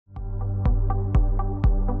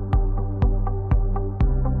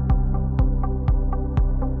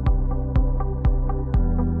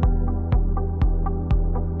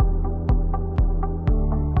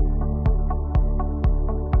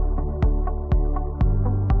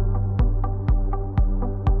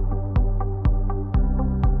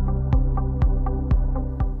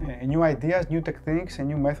new ideas, new techniques and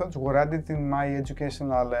new methods were added in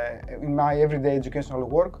my everyday educational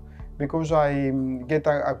work, because I get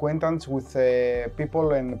acquaintance with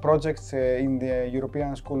people and projects in the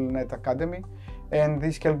European Schoolnet Academy, and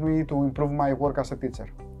this helped me to improve my work as a teacher.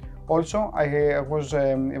 Also, I was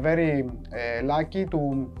very lucky to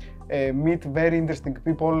meet very interesting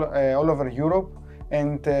people all over Europe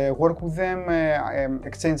and work with them,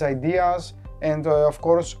 exchange ideas, and of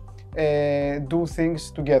course do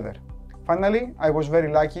things together. Finally, I was very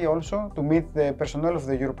lucky also to meet the personnel of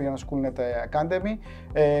the European Schoolnet Academy,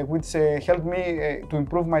 which helped me to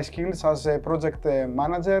improve my skills as a project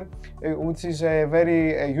manager, which is a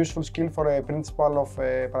very useful skill for a principal of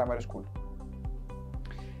a primary school.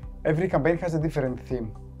 Every campaign has a different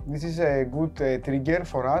theme. This is a good trigger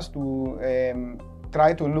for us to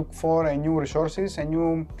try to look for new resources and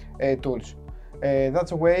new tools. In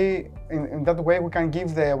that way we can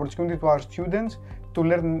give the opportunity to our students to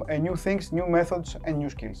learn new things, new methods and new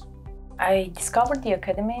skills. I discovered the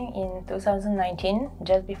Academy in 2019,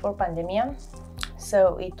 just before pandemic,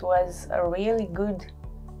 so it was a really good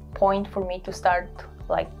point for me to start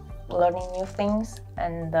learning new things,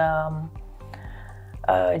 and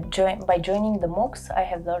by joining the MOOCs I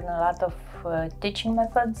have learned a lot of teaching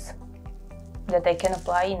methods that I can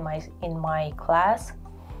apply in my class.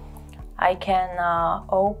 I can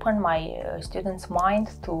open my students'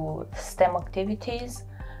 mind to STEM activities,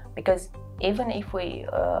 because even if we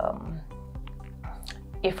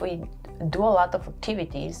do a lot of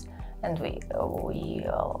activities and we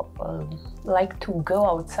like to go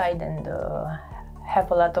outside and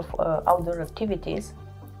have a lot of outdoor activities,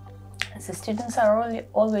 the students are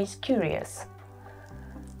always curious.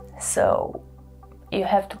 So you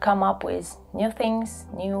have to come up with new things,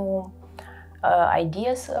 new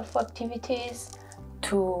ideas of activities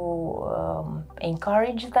to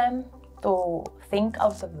encourage them to think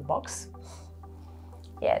out of the box.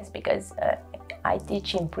 Yes, because I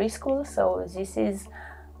teach in preschool, so this is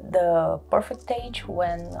the perfect age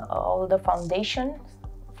when all the foundations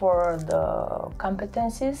for the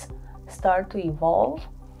competencies start to evolve.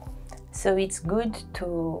 So it's good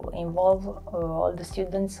to involve all the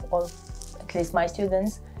students, or at least my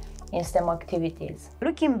students, in STEM activities.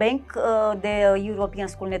 Looking back, the European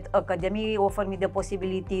Schoolnet Academy offered me the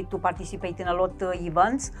possibility to participate in a lot of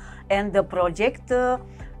events and the project,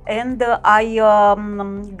 and I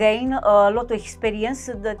gained a lot of experience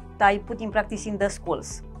that I put in practice in the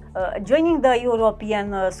schools. Joining the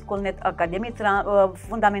European Schoolnet Academy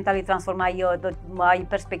fundamentally transformed my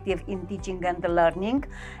perspective in teaching and learning,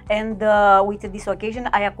 and with this occasion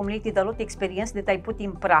I accumulated a lot of experience that I put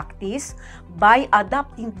in practice by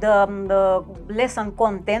adapting the lesson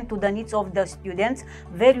content to the needs of the students,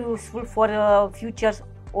 very useful for the future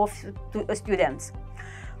of students.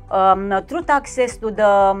 Through access to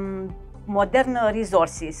the modern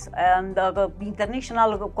resources and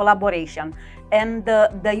international collaboration and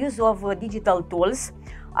the use of digital tools,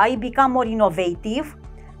 I become more innovative,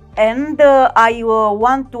 and I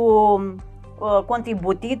want to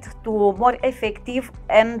contribute to more effective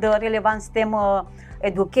and relevant STEM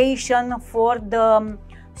education for the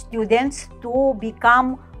students to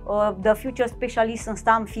become the future specialists in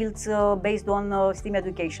STEM fields based on STEM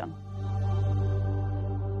education.